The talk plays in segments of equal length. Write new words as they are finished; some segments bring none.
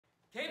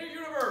Cater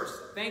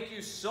Universe, thank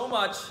you so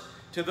much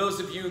to those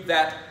of you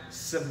that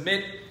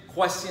submit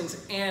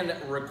questions and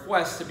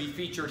requests to be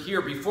featured here.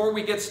 Before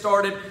we get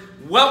started,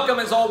 welcome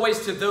as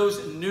always to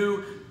those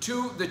new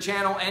to the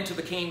channel and to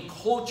the cane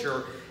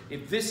culture.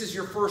 If this is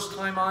your first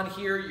time on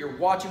here, you're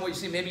watching what you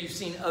see, maybe you've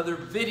seen other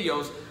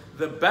videos,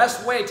 the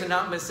best way to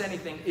not miss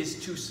anything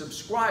is to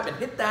subscribe and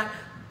hit that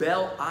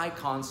bell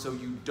icon so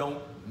you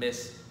don't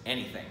miss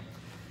anything.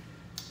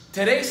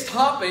 Today's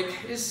topic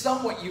is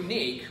somewhat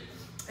unique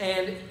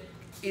and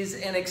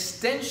is an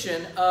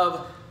extension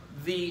of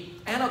the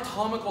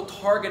anatomical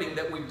targeting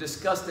that we've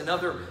discussed in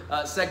other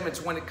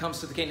segments when it comes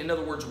to the cane. In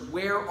other words,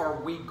 where are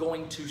we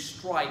going to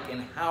strike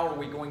and how are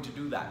we going to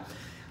do that?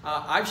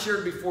 I've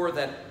shared before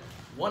that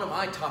one of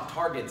my top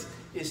targets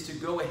is to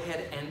go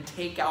ahead and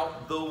take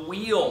out the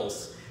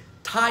wheels.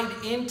 Tied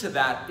into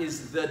that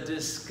is the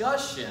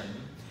discussion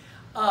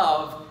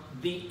of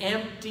the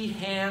empty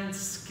hand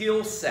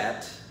skill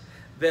set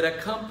that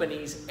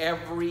accompanies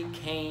every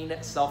cane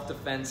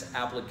self-defense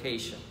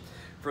application.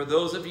 For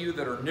those of you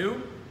that are new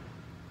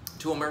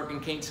to American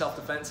Cane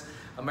Self-Defense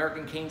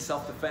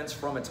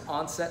from its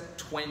onset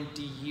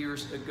 20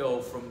 years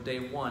ago, from day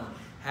one,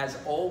 has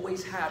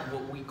always had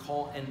what we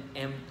call an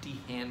empty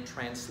hand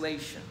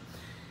translation.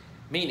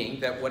 Meaning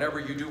that whatever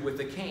you do with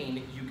the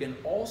cane, you can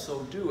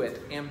also do it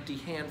empty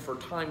hand for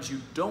times you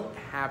don't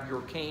have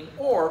your cane,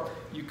 or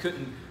you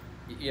couldn't,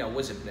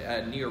 was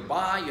it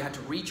nearby, you had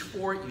to reach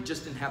for it, you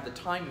just didn't have the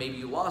time, maybe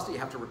you lost it, you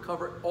have to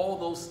recover it. All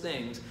those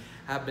things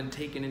have been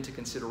taken into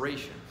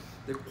consideration.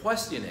 The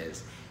question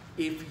is,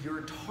 if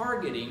you're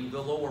targeting the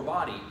lower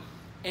body,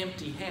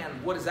 empty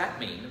hand, what does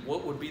that mean?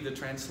 What would be the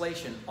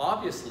translation?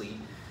 Obviously,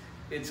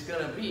 it's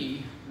going to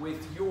be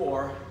with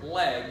your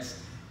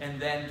legs.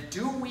 And then,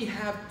 do we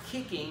have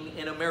kicking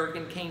in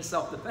American Cane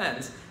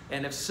Self-Defense?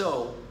 And if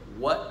so,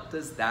 what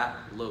does that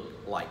look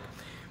like?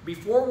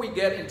 Before we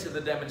get into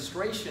the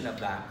demonstration of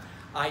that,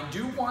 I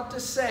do want to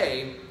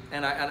say,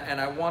 and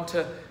I want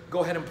to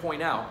go ahead and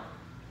point out,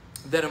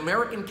 that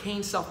American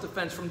Cane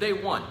Self-Defense from day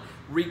one,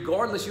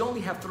 regardless, you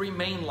only have three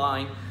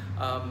mainline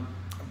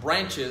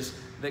branches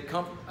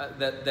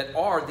that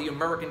are the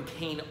American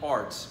cane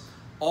arts.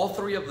 All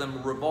three of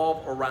them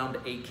revolve around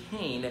a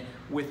cane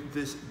with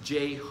this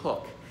J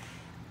hook.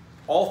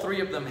 All three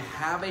of them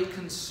have a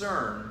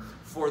concern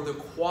for the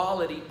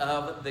quality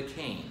of the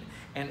cane,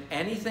 and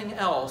anything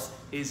else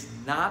is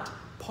not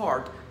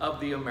part of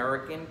the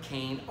American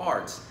cane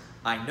arts.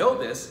 I know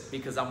this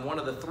because I'm one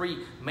of the three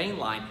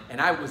mainline,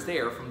 and I was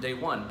there from day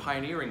one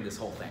pioneering this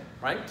whole thing,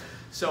 right?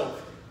 So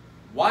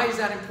why is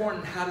that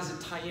important? How does it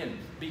tie in?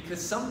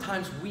 Because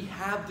sometimes we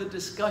have the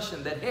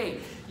discussion that, hey,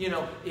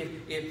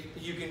 if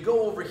you can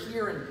go over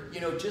here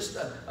and, just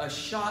a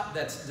shot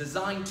that's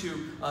designed to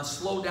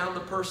slow down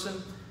the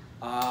person,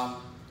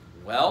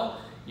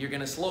 well, you're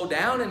going to slow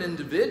down an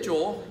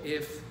individual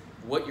if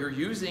what you're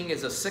using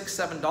is a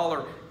 $6,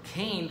 $7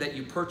 cane that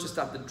you purchased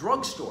at the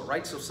drugstore,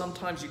 right? So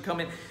sometimes you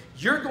come in,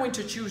 you're going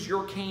to choose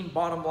your cane,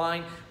 bottom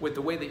line, with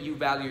the way that you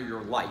value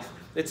your life.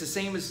 It's the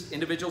same as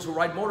individuals who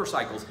ride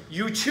motorcycles.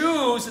 You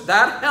choose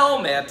that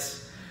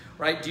helmet,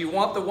 right? Do you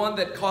want the one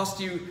that cost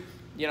you,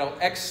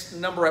 X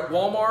number at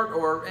Walmart,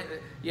 or,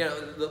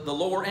 the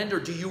lower end, or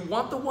do you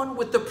want the one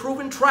with the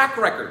proven track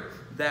record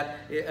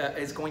that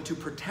is going to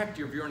protect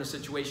you if you're in a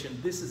situation?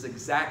 This is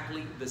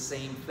exactly the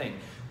same thing.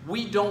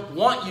 We don't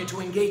want you to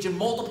engage in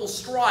multiple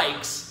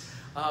strikes.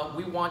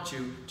 We want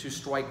you to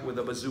strike with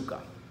a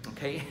bazooka.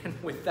 Okay, and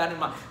with that in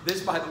mind,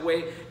 this, by the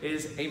way,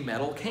 is a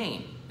metal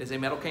cane. This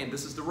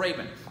is the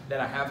Raven that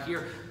I have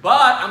here,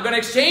 but I'm going to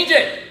exchange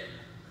it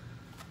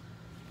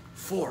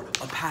for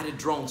a padded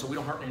drone so we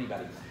don't hurt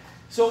anybody.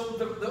 So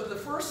the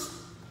first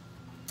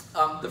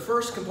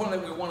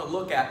component that we want to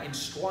look at in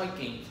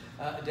striking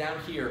down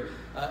here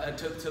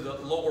to the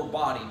lower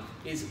body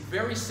is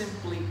very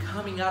simply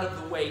coming out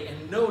of the way.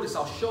 And notice,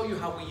 I'll show you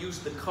how we use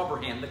the cover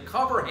hand. The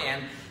cover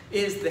hand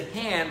is the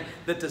hand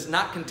that does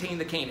not contain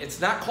the cane. It's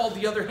not called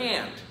the other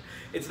hand.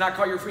 It's not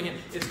called your free hand.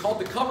 It's called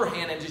the cover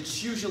hand, and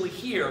it's usually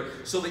here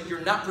so that you're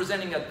not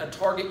presenting a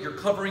target, you're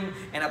covering,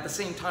 and at the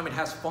same time it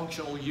has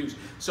functional use.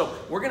 So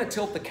we're going to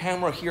tilt the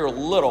camera here a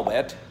little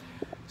bit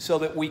so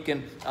that we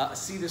can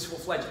see this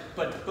full-fledged.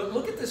 But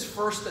look at this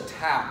first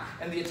attack.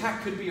 And the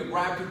attack could be a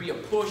grab, could be a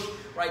push,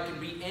 right? Could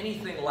be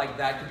anything like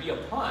that. Could be a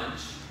punch.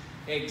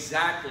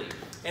 Exactly.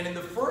 And in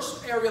the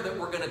first area that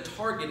we're going to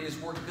target is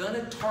we're going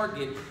to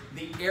target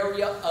the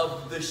area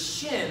of the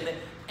shin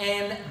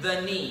and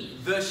the knee.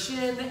 The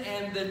shin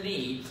and the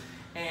knee.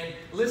 And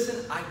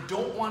listen, I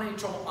don't want any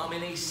trouble. I'm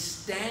in a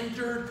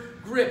standard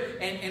grip.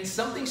 And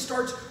something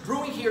starts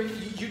brewing here.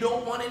 You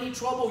don't want any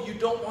trouble. You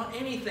don't want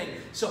anything.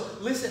 So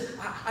listen,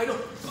 I don't.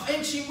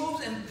 And she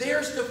moves, and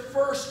there's the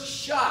first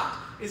shot.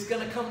 Is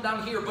going to come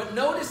down here. But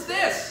notice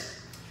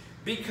this.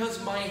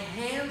 Because my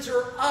hands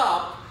are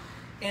up,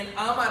 and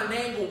I'm at an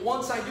angle,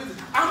 once I do this,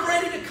 I'm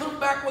ready to come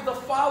back with a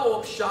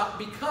follow-up shot,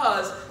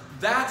 because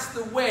that's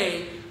the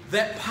way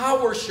that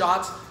power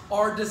shots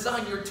are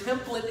designed. Your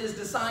template is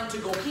designed to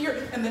go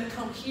here and then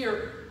come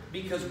here,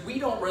 because we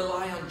don't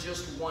rely on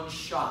just one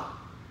shot.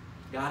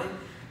 Got it?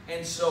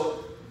 And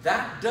so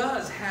that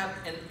does have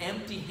an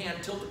empty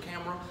hand. Tilt the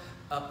camera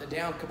up and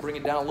down, bring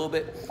it down a little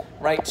bit,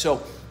 right?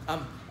 So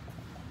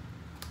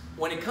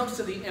when it comes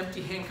to the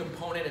empty hand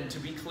component, and to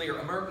be clear,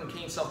 American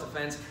cane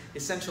self-defense,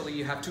 essentially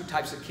you have two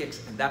types of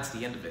kicks, and that's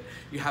the end of it.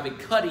 You have a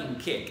cutting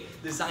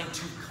kick designed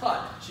to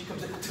cut. She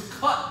comes in to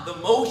cut the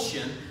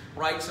motion,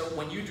 right? So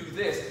when you do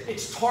this,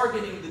 it's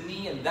targeting the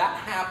knee, and that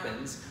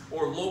happens,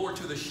 or lower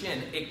to the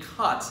shin. It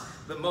cuts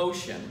the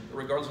motion,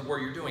 regardless of where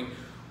you're doing,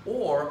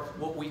 or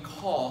what we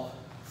call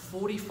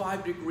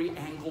 45-degree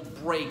angle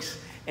breaks.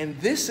 And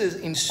this is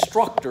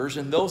instructors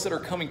and those that are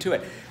coming to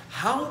it.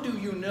 How do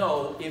you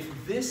know if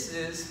this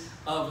is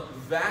of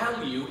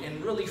value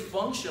and really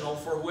functional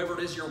for whoever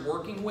it is you're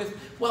working with?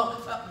 Well,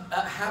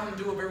 have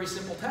them do a very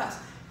simple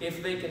task.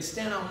 If they can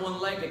stand on one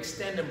leg,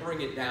 extend and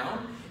bring it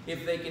down.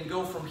 If they can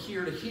go from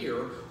here to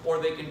here, or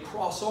they can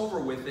cross over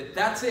with it,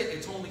 that's it.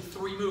 It's only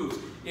 3 moves.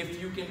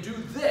 If you can do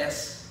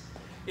this,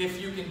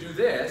 if you can do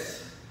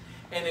this,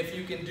 and if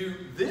you can do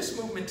this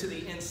movement to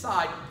the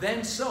inside,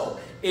 then so.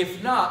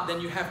 If not,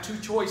 then you have 2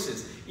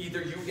 choices.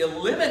 Either you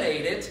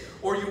eliminate it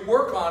or you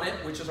work on it,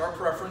 which is our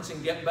preference,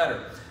 and get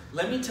better.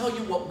 Let me tell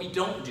you what we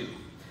don't do.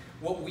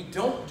 What we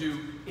don't do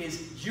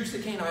is use the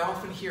cane. I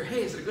often hear,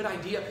 hey, is it a good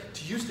idea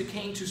to use the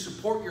cane to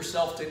support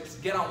yourself, to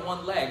get on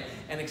one leg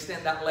and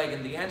extend that leg?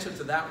 And the answer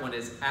to that one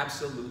is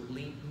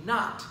absolutely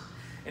not.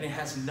 And it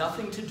has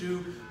nothing to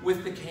do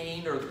with the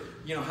cane, or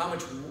how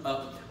much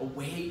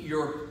weight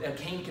your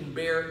cane can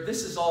bear.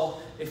 This is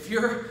all, if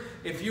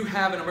you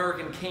have an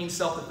American cane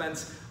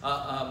self-defense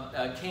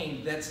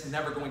cane, that's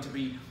never going to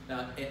be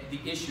the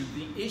issue.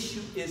 The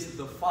issue is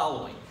the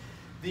following.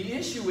 The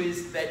issue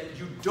is that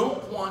you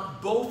don't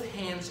want both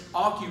hands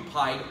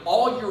occupied,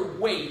 all your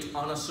weight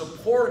on a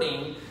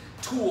supporting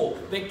tool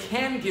that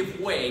can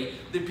give way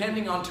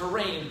depending on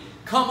terrain.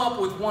 Come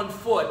up with one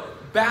foot,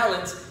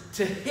 balance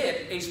to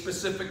hit a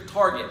specific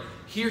target.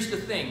 Here's the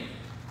thing.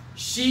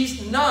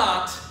 She's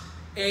not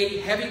a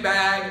heavy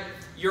bag.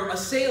 Your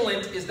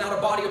assailant is not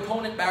a body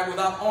opponent bag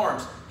without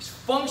arms. He's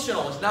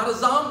functional. It's not a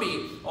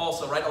zombie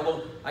also, right?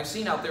 Although I've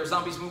seen out there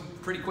zombies move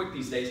pretty quick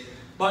these days.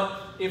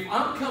 But if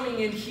I'm coming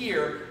in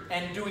here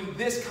and doing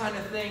this kind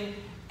of thing,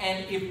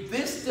 and if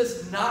this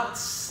does not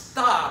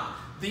stop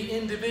the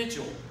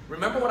individual,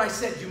 remember what I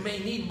said, you may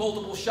need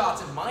multiple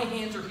shots, and my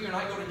hands are here and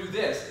I go to do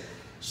this.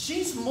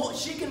 She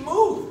can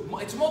move.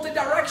 It's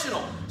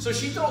multi-directional. So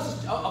she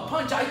throws a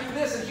punch, I do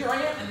this, and here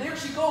I am, and there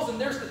she goes,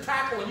 and there's the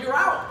tackle, and you're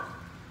out.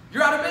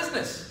 You're out of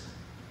business.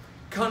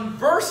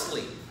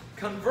 Conversely,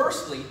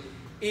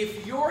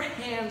 if your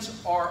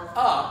hands are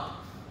up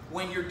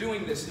when you're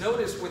doing this,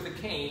 notice with the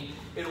cane,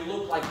 it'll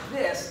look like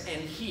this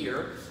and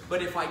here,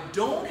 but if I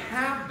don't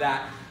have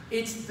that,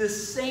 it's the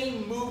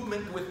same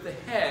movement with the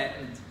head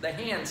and the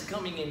hands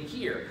coming in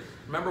here.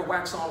 Remember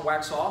wax on,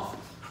 wax off?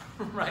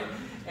 Right?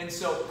 And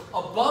so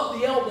above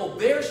the elbow,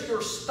 there's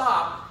your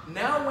stop.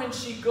 Now when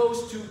she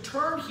goes to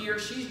turn here,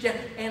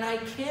 and I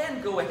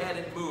can go ahead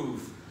and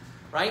move.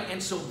 Right?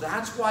 And so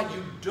that's why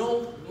you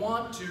don't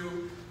want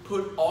to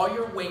put all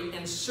your weight,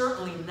 and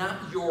certainly not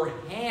your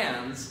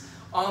hands,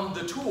 on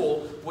the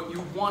tool. What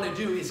you want to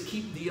do is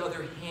keep the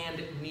other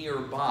hand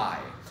nearby.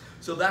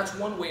 So that's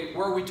one way.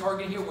 Where are we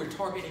targeting here? We're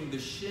targeting the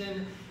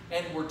shin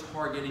and we're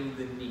targeting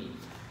the knee.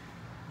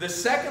 The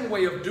second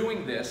way of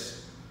doing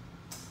this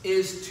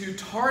is to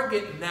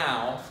target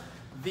now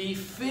the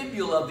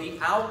fibula, the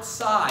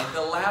outside,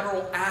 the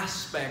lateral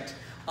aspect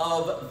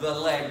of the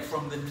leg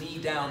from the knee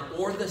down,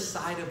 or the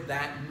side of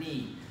that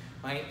knee.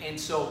 Right? And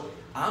so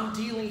I'm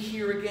dealing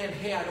here again,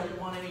 hey, I don't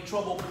want any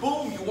trouble.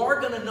 Boom, you are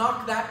going to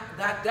knock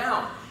that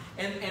down.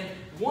 And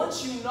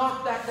once you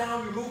knock that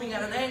down, you're moving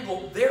at an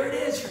angle. There it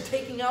is. You're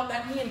taking out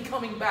that knee and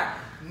coming back.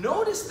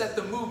 Notice that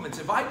the movements,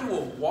 if I do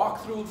a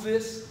walkthrough of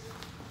this,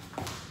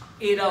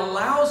 it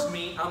allows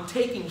me, I'm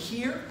taking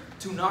here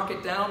to knock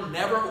it down,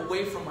 never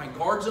away from my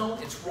guard zone.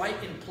 It's right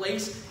in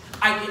place.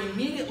 I can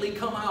immediately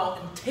come out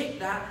and take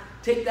that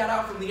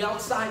out from the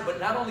outside. But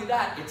not only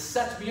that, it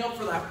sets me up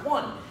for that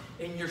one.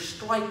 And you're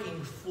striking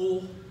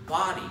full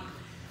body.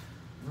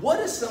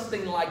 What is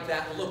something like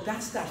that? Look,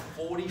 that's that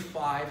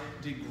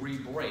 45-degree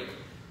break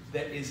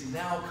that is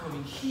now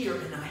coming here,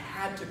 and I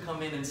had to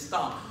come in and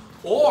stop.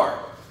 Or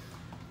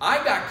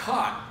I got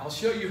caught. I'll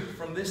show you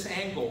from this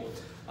angle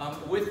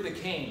with the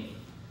cane.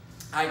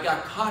 I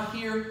got caught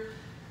here.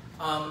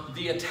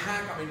 The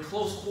attack, I'm in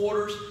close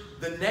quarters.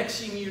 The next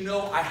thing you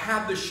know, I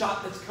have the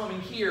shot that's coming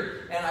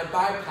here, and I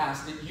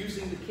bypassed it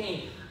using the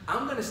cane.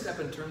 I'm going to step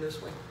and turn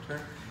this way. Turn.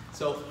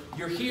 So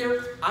you're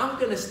here, I'm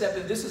going to step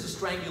in. This is a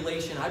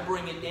strangulation. I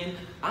bring it in.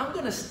 I'm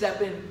going to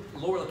step in,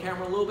 lower the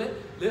camera a little bit.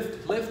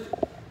 Lift, lift,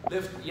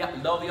 lift. Yeah,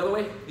 no, the other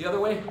way, the other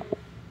way.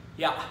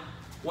 Yeah.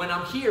 When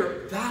I'm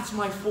here, that's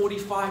my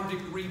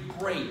 45-degree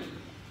break.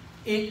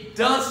 It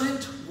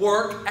doesn't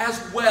work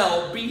as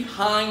well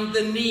behind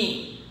the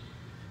knee.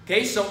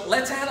 Okay, so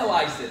let's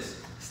analyze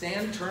this.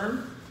 Stand,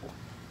 turn.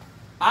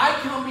 I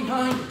come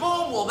behind,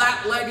 boom, well,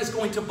 that leg is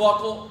going to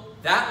buckle.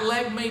 That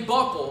leg may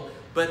buckle,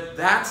 but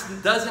that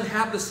doesn't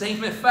have the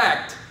same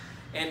effect.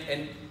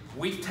 And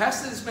We've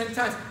tested this many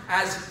times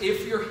as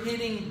if you're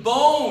hitting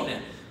bone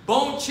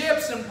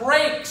chips and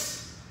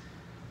breaks,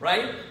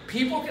 right?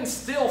 People can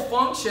still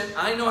function,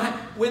 I know,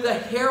 with a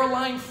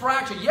hairline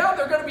fracture. Yeah,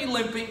 they're going to be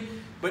limping,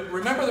 but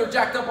remember they're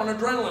jacked up on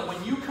adrenaline.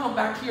 When you come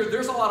back here,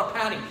 there's a lot of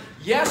padding.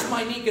 Yes,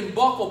 my knee can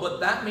buckle, but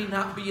that may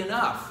not be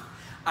enough.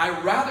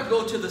 I'd rather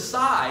go to the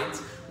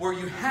sides where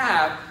you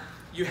have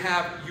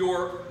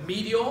your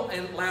medial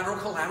and lateral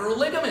collateral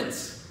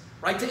ligaments,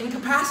 right, to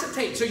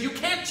incapacitate. So you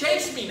can't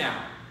chase me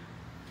now.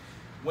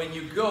 When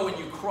you go and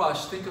you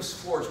crush, think of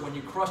sports. When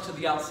you crush to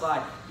the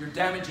outside, you're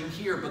damaging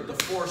here, but the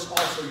force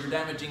also, you're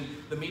damaging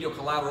the medial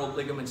collateral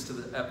ligaments to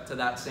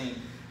that same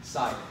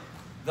side.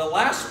 The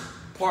last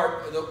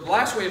part, the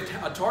last way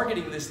of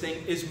targeting this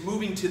thing is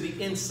moving to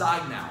the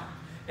inside now,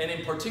 and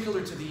in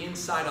particular to the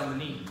inside on the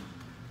knee,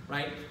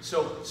 right?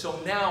 So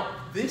now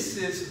this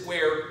is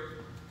where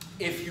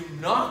if you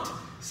knocked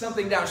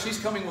something down, she's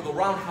coming with a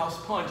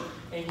roundhouse punch,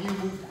 and you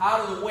moved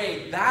out of the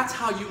way, that's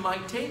how you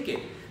might take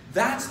it.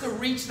 That's the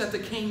reach that the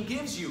cane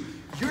gives you.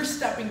 You're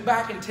stepping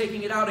back and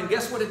taking it out, and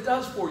guess what it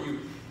does for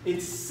you?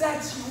 It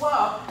sets you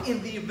up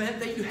in the event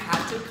that you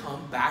had to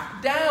come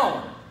back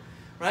down,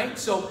 right?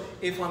 So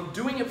if I'm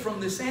doing it from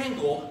this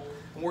angle,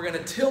 and we're going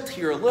to tilt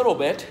here a little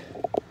bit,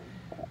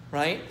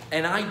 right?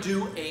 And I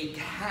do a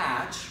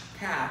catch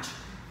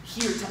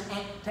here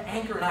to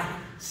anchor, and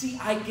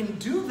I can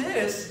do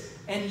this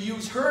and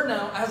use her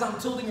now as I'm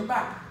tilting her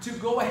back to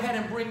go ahead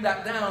and bring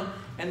that down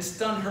and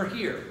stun her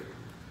here.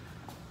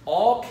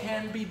 All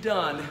can be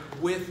done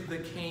with the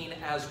cane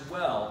as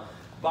well.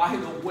 By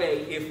the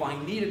way, if I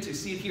needed to,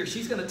 see it here,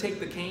 she's going to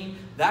take the cane,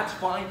 that's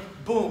fine.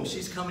 Boom,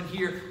 she's coming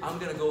here. I'm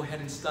going to go ahead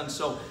and stun.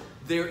 So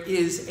there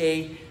is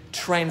a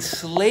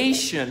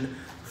translation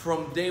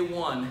from day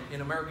one in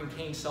American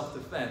Cane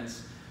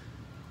Self-Defense.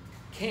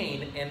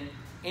 Cane and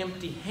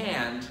empty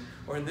hand,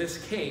 or in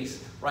this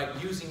case, right,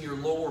 using your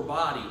lower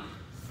body.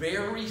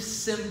 Very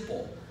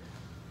simple.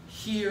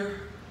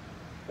 Here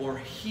or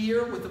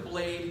here with the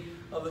blade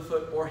of the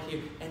foot, or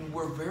here, and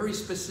we're very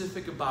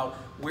specific about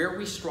where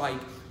we strike,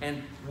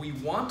 and we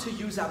want to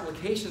use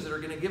applications that are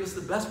going to give us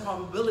the best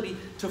probability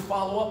to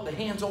follow up. The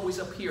hand's always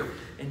up here,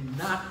 and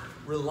not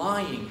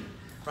relying,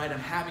 right, on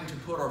having to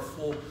put our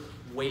full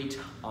weight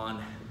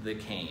on the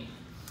cane.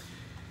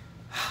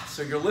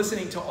 So you're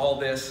listening to all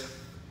this,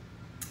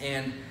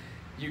 and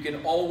you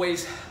can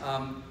always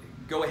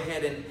go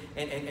ahead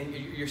and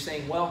you're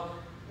saying, well,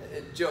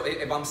 Joe,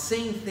 if I'm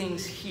saying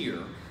things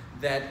here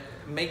that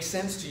makes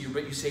sense to you,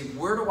 but you say,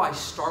 where do I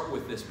start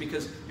with this?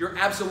 Because you're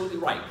absolutely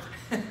right.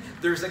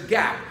 There's a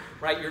gap,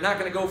 right? You're not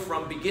going to go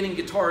from beginning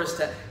guitarist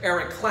to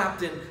Eric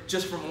Clapton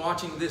just from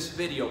watching this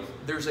video.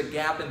 There's a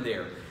gap in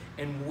there.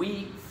 And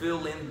we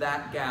fill in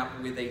that gap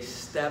with a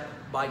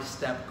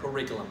step-by-step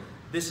curriculum.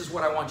 This is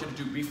what I want you to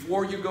do.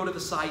 Before you go to the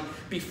site,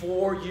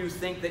 before you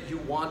think that you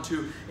want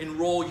to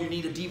enroll, you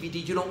need a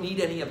DVD, you don't need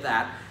any of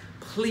that.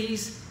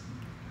 Please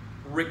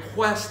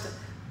request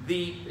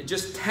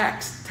just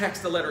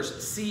text the letters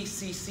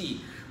CCC,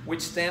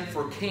 which stand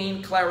for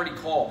Cane Clarity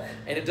Call,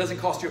 and it doesn't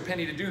cost you a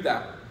penny to do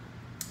that.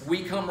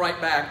 We come right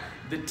back.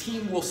 The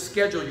team will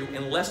schedule you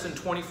in less than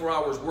 24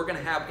 hours. We're going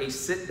to have a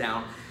sit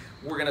down.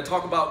 We're going to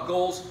talk about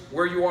goals,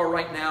 where you are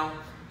right now,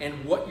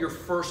 and what your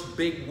first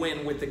big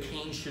win with the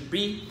cane should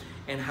be,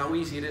 and how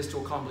easy it is to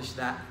accomplish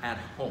that at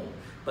home.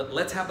 But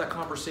let's have that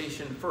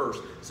conversation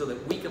first so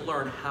that we can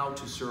learn how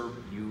to serve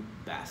you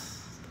best.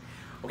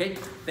 Okay,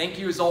 thank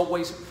you as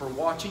always for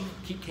watching.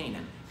 Keep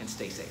caning and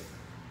stay safe.